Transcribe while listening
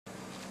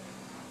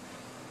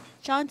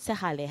Chan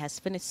Sehale has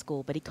finished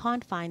school, but he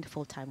can't find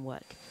full-time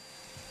work.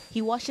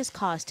 He washes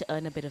cars to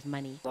earn a bit of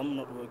money. I'm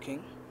not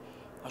working.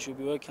 I should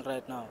be working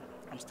right now.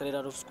 I'm straight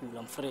out of school.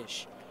 I'm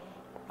fresh.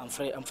 I'm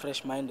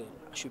fresh-minded.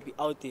 I should be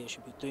out there. I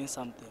should be doing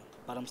something.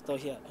 But I'm still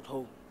here at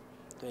home,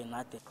 doing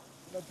nothing.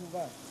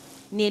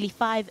 Nearly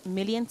 5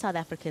 million South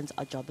Africans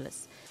are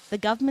jobless. The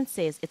government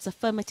says its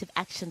affirmative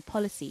action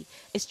policy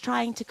is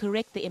trying to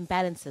correct the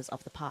imbalances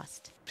of the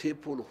past.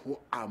 People who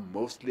are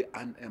mostly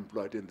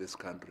unemployed in this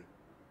country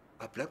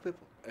are black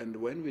people. And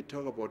when we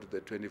talk about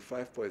the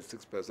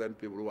 25.6%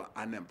 people who are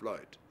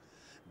unemployed,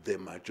 the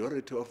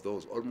majority of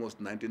those,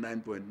 almost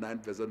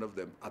 99.9% of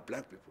them, are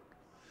black people.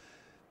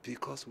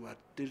 Because we are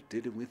still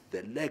dealing with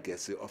the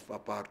legacy of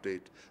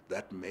apartheid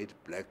that made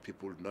black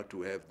people not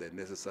to have the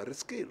necessary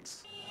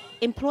skills.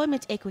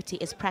 Employment equity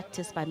is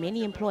practiced by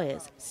many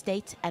employers,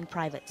 state and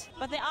private.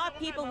 But there are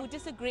people who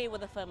disagree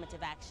with affirmative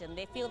action.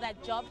 They feel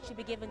that jobs should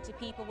be given to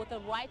people with the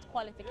right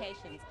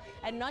qualifications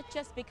and not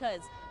just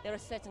because they're a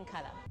certain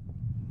color.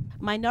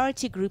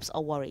 Minority groups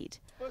are worried.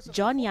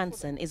 John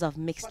Jansen is of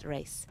mixed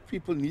race.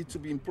 People need to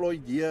be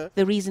employed here.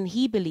 The reason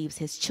he believes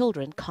his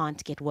children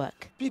can't get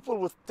work. People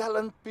with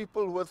talent,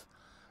 people with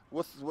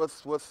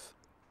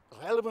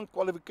relevant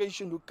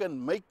qualification who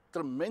can make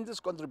tremendous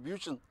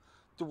contribution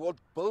toward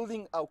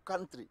building our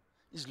country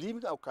is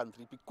leaving our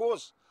country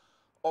because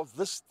of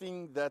this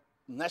thing that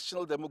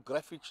national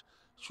demographics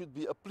should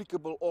be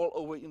applicable all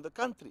over in the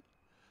country.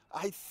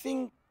 I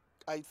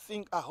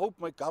hope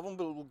my government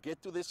will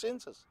get to their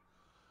senses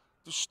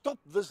to stop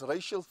this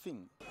racial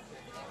thing.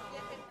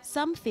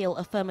 Some feel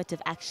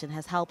affirmative action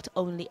has helped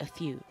only a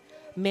few.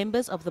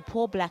 Members of the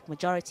poor black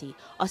majority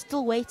are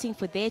still waiting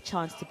for their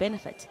chance to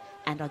benefit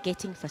and are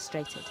getting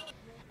frustrated.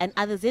 And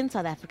others in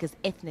South Africa's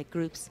ethnic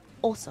groups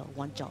also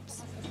want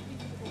jobs.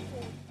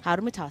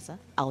 Harun Mutasa,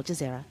 Al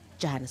Jazeera,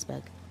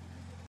 Johannesburg.